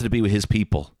said he wanted to be with his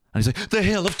people, and he's like, the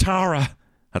Hill of Tara.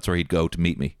 That's where he'd go to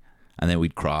meet me, and then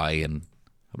we'd cry, and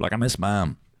I'm like, I miss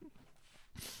Mom.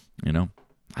 You know,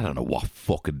 I don't know what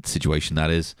fucking situation that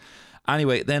is.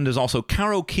 Anyway, then there's also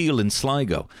Carrow Keel in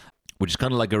Sligo, which is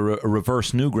kind of like a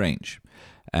reverse Newgrange.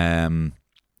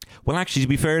 Well, actually, to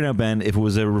be fair now, Ben, if it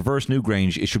was a reverse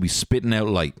Newgrange, it should be spitting out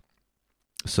light.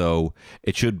 So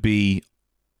it should be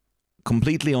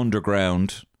completely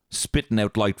underground, spitting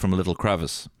out light from a little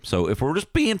crevice. So if we're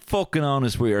just being fucking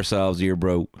honest with ourselves here,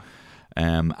 bro,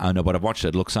 I know, but I've watched it.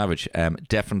 It looks savage.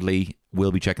 Definitely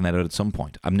will be checking that out at some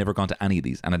point. I've never gone to any of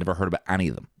these, and I've never heard about any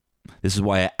of them. This is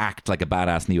why I act like a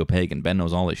badass neo-pagan. Ben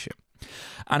knows all this shit.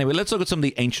 Anyway, let's look at some of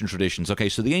the ancient traditions. Okay,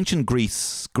 so the ancient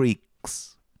Greeks.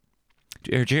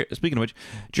 Speaking of which,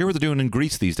 do you hear what they're doing in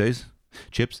Greece these days?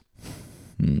 Chips?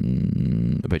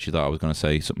 I bet you thought I was going to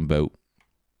say something about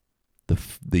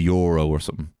the euro or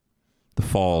something. The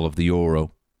fall of the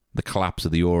euro. The collapse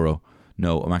of the euro.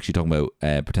 No, I'm actually talking about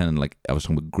pretending like I was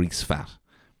talking about Grease fat.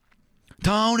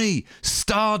 Tony,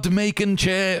 start making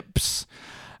chips.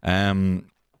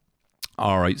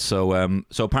 All right, so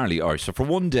apparently, all right, so for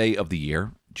one day of the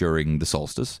year during the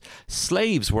solstice,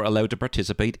 slaves were allowed to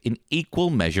participate in equal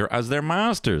measure as their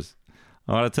masters.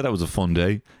 Oh, I'd say that was a fun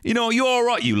day. You know, you all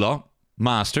right, you lot,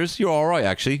 masters? You're all right,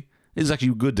 actually. This is actually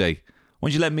a good day. Why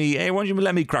don't you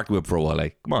let me crack the whip for a while, eh?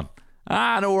 Come on.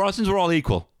 No, since we're all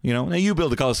equal, you know. Now you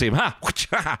build the Colosseum,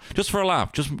 just for a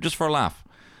laugh, just for a laugh.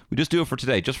 We just do it for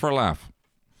today, just for a laugh.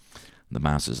 The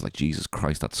masses like, Jesus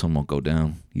Christ, that sun won't go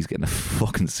down. He's getting a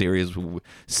fucking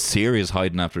serious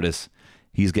hiding after this.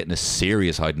 He's getting a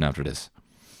serious hiding after this.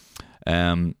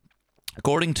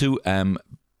 According to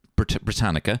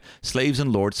Britannica, slaves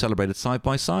and lords celebrated side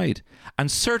by side,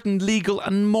 and certain legal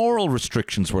and moral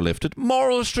restrictions were lifted.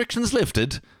 Moral restrictions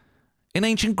lifted in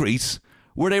ancient Greece,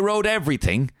 where they rode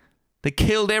everything. They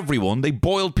killed everyone. They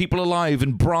boiled people alive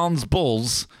in bronze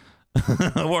bulls.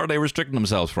 What are they restricting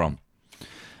themselves from?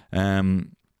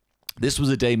 This was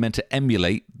a day meant to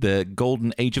emulate the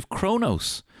golden age of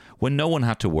Kronos, when no one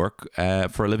had to work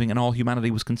for a living and all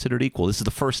humanity was considered equal. This is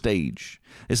the first age.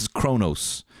 This is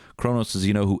Kronos. Kronos is,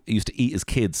 you know, who used to eat his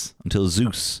kids until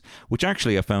Zeus, which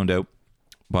actually I found out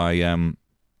by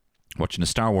watching a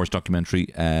Star Wars documentary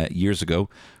years ago.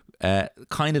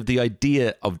 Kind of the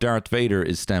idea of Darth Vader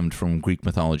is stemmed from Greek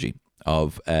mythology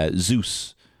of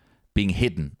Zeus being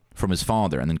hidden from his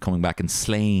father and then coming back and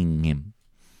slaying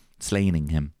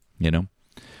him, you know.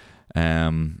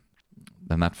 And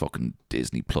that fucking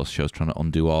Disney Plus show's trying to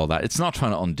undo all that. It's not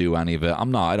trying to undo any of it.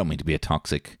 I don't mean to be a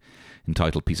toxic,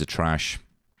 entitled piece of trash.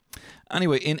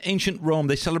 Anyway, in ancient Rome,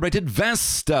 they celebrated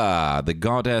Vesta, the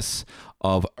goddess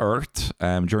of Earth.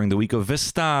 During the week of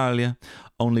Vestalia,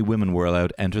 only women were allowed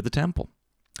to enter the temple.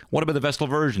 What about the Vestal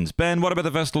Virgins? Ben, what about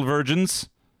the Vestal Virgins?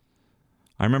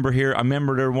 I remember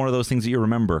they're one of those things that you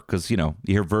remember because, you know,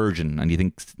 you hear virgin and you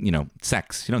think, you know,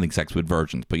 sex. You don't think sex with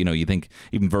virgins, but, you know, you think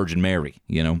even Virgin Mary,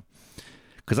 you know.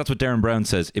 Because that's what Darren Brown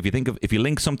says. If you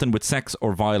link something with sex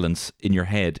or violence in your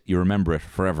head, you remember it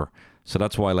forever. So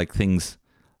that's why, like, things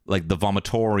like the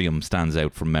vomitorium stands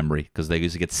out from memory because they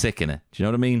used to get sick in it. Do you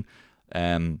know what I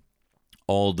mean?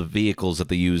 All the vehicles that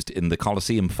they used in the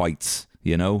Colosseum fights,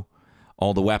 you know,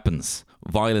 all the weapons,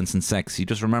 violence and sex, you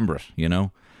just remember it, you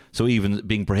know. So even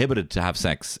being prohibited to have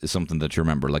sex is something that you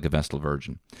remember, like a Vestal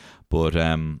Virgin. But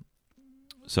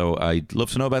so I'd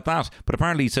love to know about that. But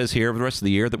apparently it says here for the rest of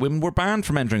the year that women were banned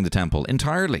from entering the temple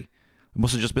entirely. It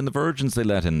must have just been the virgins they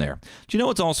let in there. Do you know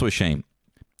it's also a shame?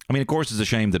 I mean, of course, it's a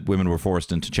shame that women were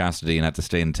forced into chastity and had to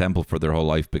stay in the temple for their whole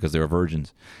life because they were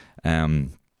virgins. I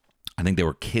think they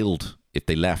were killed if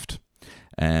they left.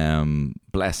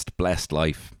 Blessed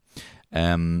life.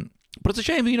 But it's a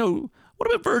shame, you know. What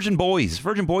about virgin boys?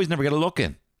 Virgin boys never get a look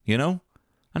in, you know?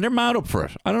 And they're mad up for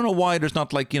it. I don't know why there's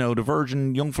not, like, you know, the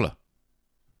virgin young fella.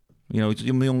 You know,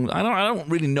 I don't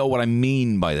really know what I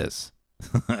mean by this.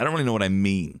 I don't really know what I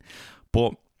mean.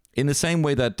 But in the same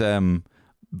way that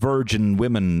virgin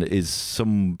women is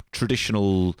some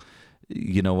traditional,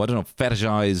 you know, I don't know,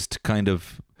 fetishized kind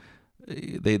of...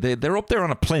 They're up there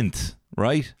on a plinth,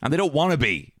 right? And they don't want to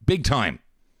be, big time.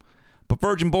 But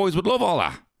virgin boys would love all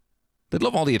that. They'd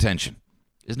love all the attention.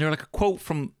 Isn't there like a quote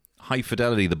from High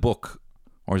Fidelity, the book,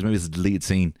 or maybe it's a deleted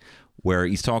scene, where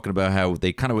he's talking about how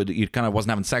he kind of wasn't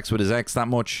having sex with his ex that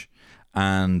much,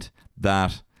 and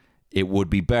that it would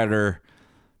be better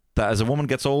that as a woman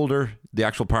gets older, the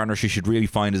actual partner she should really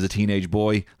find is a teenage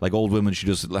boy. Like old women should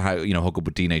just, hook up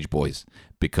with teenage boys.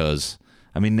 Because,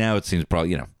 I mean, now it seems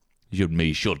probably,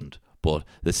 you shouldn't. But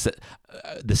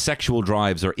the sexual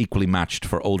drives are equally matched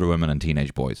for older women and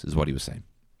teenage boys, is what he was saying.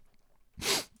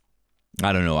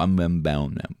 I don't know. I'm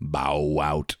bound now. Bow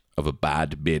out of a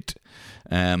bad bit.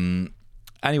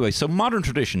 Anyway, so modern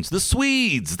traditions. The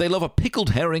Swedes, they love a pickled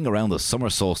herring around the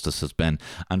summer solstice, has been.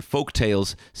 And folk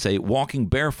tales say walking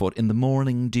barefoot in the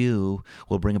morning dew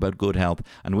will bring about good health.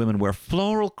 And women wear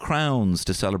floral crowns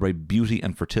to celebrate beauty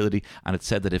and fertility. And it's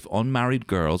said that if unmarried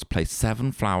girls place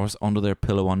 7 flowers under their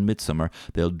pillow on midsummer,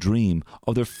 they'll dream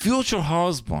of their future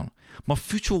husband, my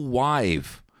future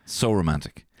wife. So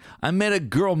romantic. I met a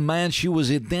girl, man, she was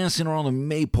dancing around a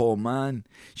maypole, man.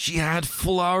 She had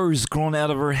flowers growing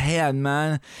out of her head,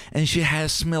 man. And she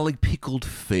had smell like pickled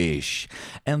fish.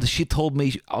 And she told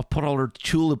me I'll put all her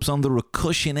tulips under a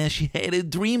cushion and she had a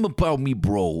dream about me,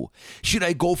 bro. Should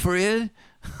I go for it?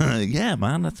 Yeah,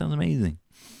 man, that sounds amazing.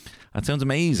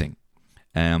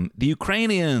 The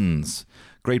Ukrainians,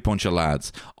 great bunch of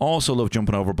lads, also love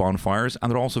jumping over bonfires,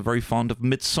 and they're also very fond of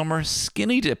midsummer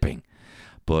skinny dipping.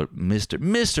 But Mr.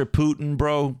 Putin,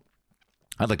 bro,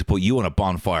 I'd like to put you on a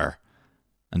bonfire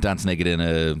and dance naked in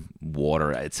a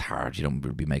water. It's hard. You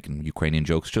don't be making Ukrainian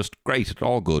jokes. Just great.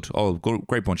 All good.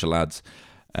 Great bunch of lads.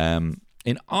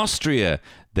 In Austria,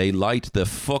 they light the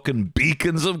fucking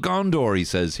beacons of Gondor, he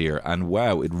says here. And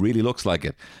wow, it really looks like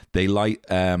it. They light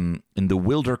in the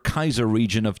Wilder Kaiser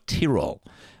region of Tyrol.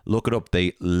 Look it up.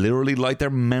 They literally light their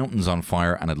mountains on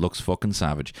fire and it looks fucking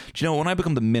savage. Do you know, when I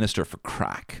become the minister for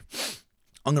crack,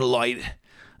 I'm going to light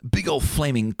a big old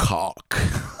flaming cock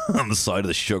on the side of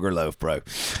the sugar loaf, bro.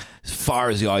 As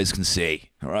far as the eyes can see,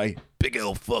 all right? Big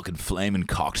old fucking flaming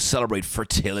cock to celebrate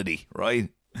fertility, right?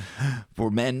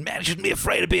 For men. Men shouldn't be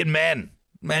afraid of being men.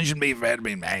 Men shouldn't be afraid of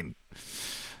being men.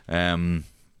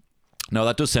 No,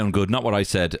 that does sound good. Not what I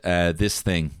said. This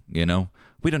thing, we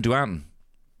don't do anything.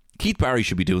 Keith Barry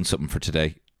should be doing something for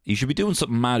today. He should be doing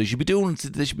something mad. It should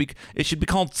be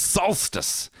called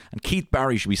Solstice. And Keith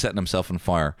Barry should be setting himself on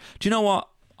fire. Do you know what?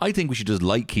 I think we should just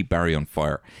light Keith Barry on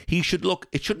fire. It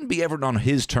shouldn't be ever on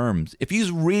his terms. If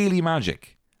he's really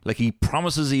magic, like he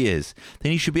promises he is,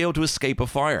 then he should be able to escape a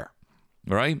fire.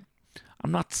 Right?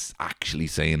 I'm not actually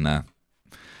saying that.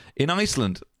 In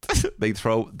Iceland, they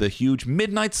throw the huge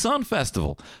Midnight Sun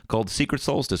Festival called Secret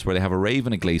Solstice, where they have a rave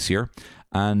in a glacier,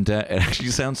 and it actually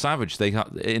sounds savage. In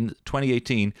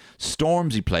 2018,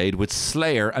 Stormzy played with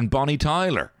Slayer and Bonnie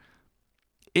Tyler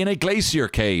in a glacier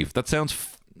cave. That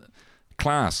sounds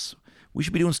class. We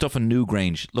should be doing stuff in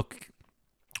Newgrange.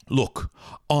 Look,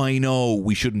 I know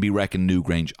we shouldn't be wrecking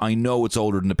Newgrange. I know it's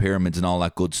older than the pyramids and all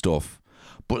that good stuff,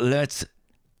 but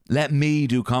let me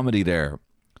do comedy there.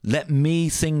 Let me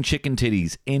sing Chicken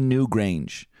Titties in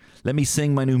Newgrange. Let me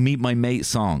sing my new Meet My Mate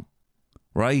song.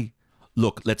 Right?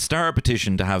 Look, let's start a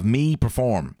petition to have me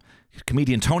perform.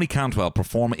 Comedian Tony Cantwell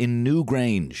perform in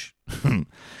Newgrange.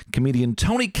 Comedian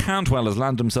Tony Cantwell has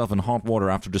landed himself in hot water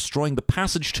after destroying the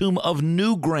passage tomb of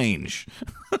Newgrange,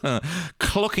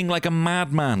 clucking like a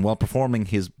madman while performing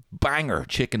his banger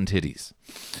Chicken Titties.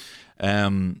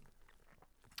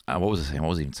 What was I saying? What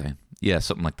was I even saying? Yeah,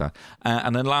 something like that.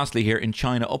 And then lastly here, in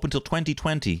China, up until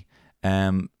 2020,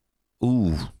 the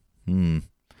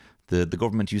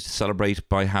government used to celebrate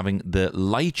by having the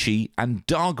lychee and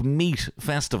dog meat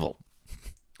festival,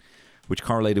 which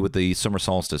correlated with the summer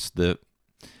solstice. The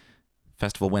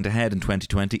festival went ahead in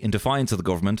 2020 in defiance of the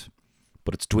government,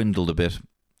 but it's dwindled a bit.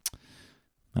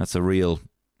 That's a real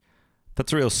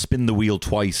spin the wheel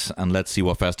twice and let's see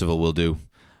what festival we'll do.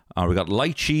 We got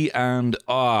lychee and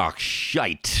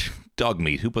shite. Dog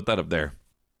meat. Who put that up there?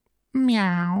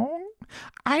 Meow.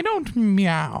 I don't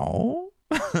meow.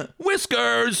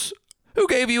 Whiskers. Who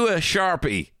gave you a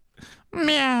Sharpie?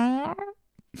 Meow.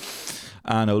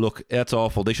 No, look, that's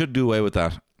awful. They should do away with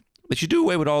that. They should do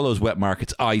away with all those wet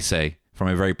markets, I say, from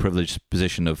a very privileged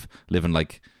position of living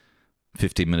like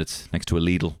 15 minutes next to a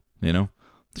Lidl, They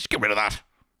should get rid of that.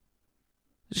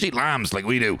 They should eat lambs like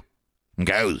we do. And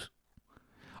cows.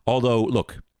 Although,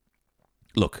 look,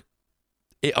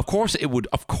 of course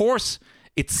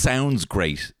it sounds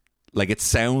great. Like, it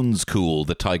sounds cool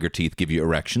that tiger teeth give you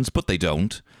erections, but they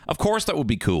don't. Of course that would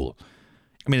be cool.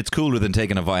 I mean, it's cooler than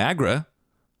taking a Viagra,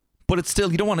 but it's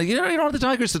still, you don't want the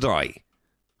tigers to die.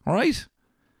 All right?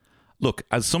 Look,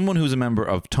 as someone who's a member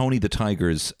of Tony the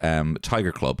Tiger's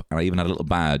Tiger Club, and I even had a little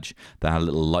badge that had a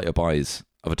little light up eyes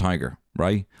of a tiger,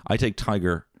 right? I take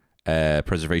tiger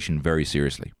preservation very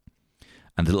seriously.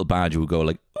 And the little badge would go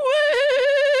like,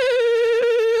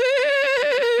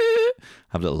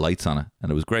 have little lights on it, and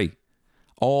it was great.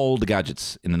 All the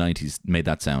gadgets in the 90s made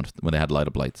that sound when they had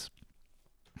light-up lights.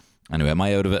 Anyway, am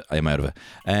I out of it? I am out of it.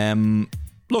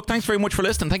 Look, thanks very much for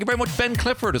listening. Thank you very much, Ben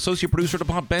Clifford, associate producer of the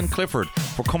pod, Ben Clifford,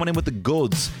 for coming in with the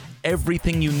goods.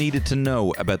 Everything you needed to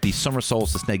know about the summer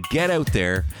solstice. Now get out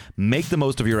there, make the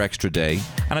most of your extra day,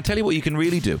 and I'll tell you what you can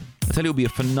really do. I'll tell you what would be a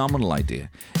phenomenal idea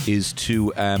is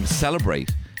to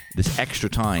celebrate this extra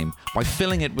time by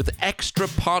filling it with extra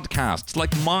podcasts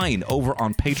like mine over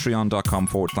on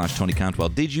patreon.com/Tony Cantwell.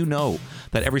 Did you know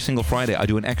that every single Friday I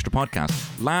do an extra podcast?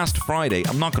 Last Friday,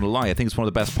 I'm not going to lie, I think it's one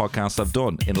of the best podcasts I've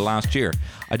done in the last year.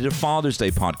 I did a Father's Day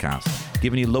podcast,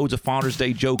 giving you loads of Father's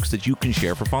Day jokes that you can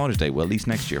share for Father's Day. Well, at least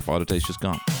next year. Father's Day's just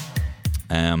gone.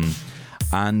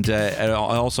 And I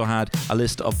also had a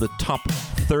list of the top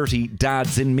 30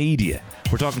 dads in media.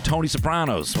 We're talking Tony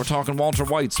Sopranos. We're talking Walter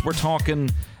Whites. We're talking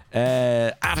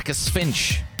Atticus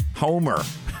Finch, Homer,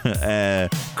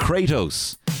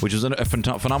 Kratos, which is a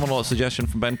phenomenal suggestion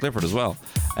from Ben Clifford as well.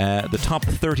 The top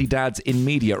 30 dads in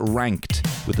media ranked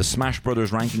with the Smash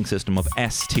Brothers ranking system of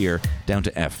S tier down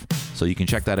to F. So you can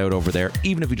check that out over there.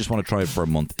 Even if you just want to try it for a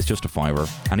month, it's just $5.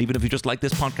 And even if you just like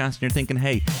this podcast and you're thinking,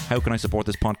 hey, how can I support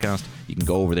this podcast? You can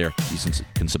go over there. You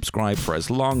can subscribe for as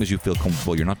long as you feel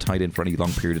comfortable. You're not tied in for any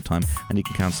long period of time, and you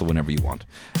can cancel whenever you want.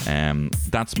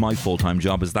 That's my full-time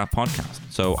job, is that podcast.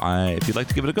 So if you'd like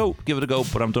to give it a go, give it a go.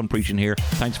 But I'm done preaching here.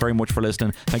 Thanks very much for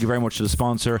listening. Thank you very much to the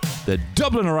sponsor, the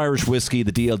Dubliner Irish Whiskey,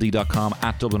 the DLD.com,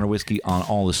 at Dubliner Whiskey on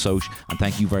all the social. And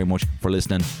thank you very much for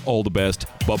listening. All the best.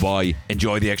 Bye-bye.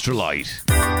 Enjoy the extra light.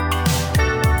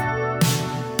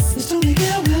 It's Tony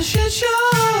Cantwell Shit Show.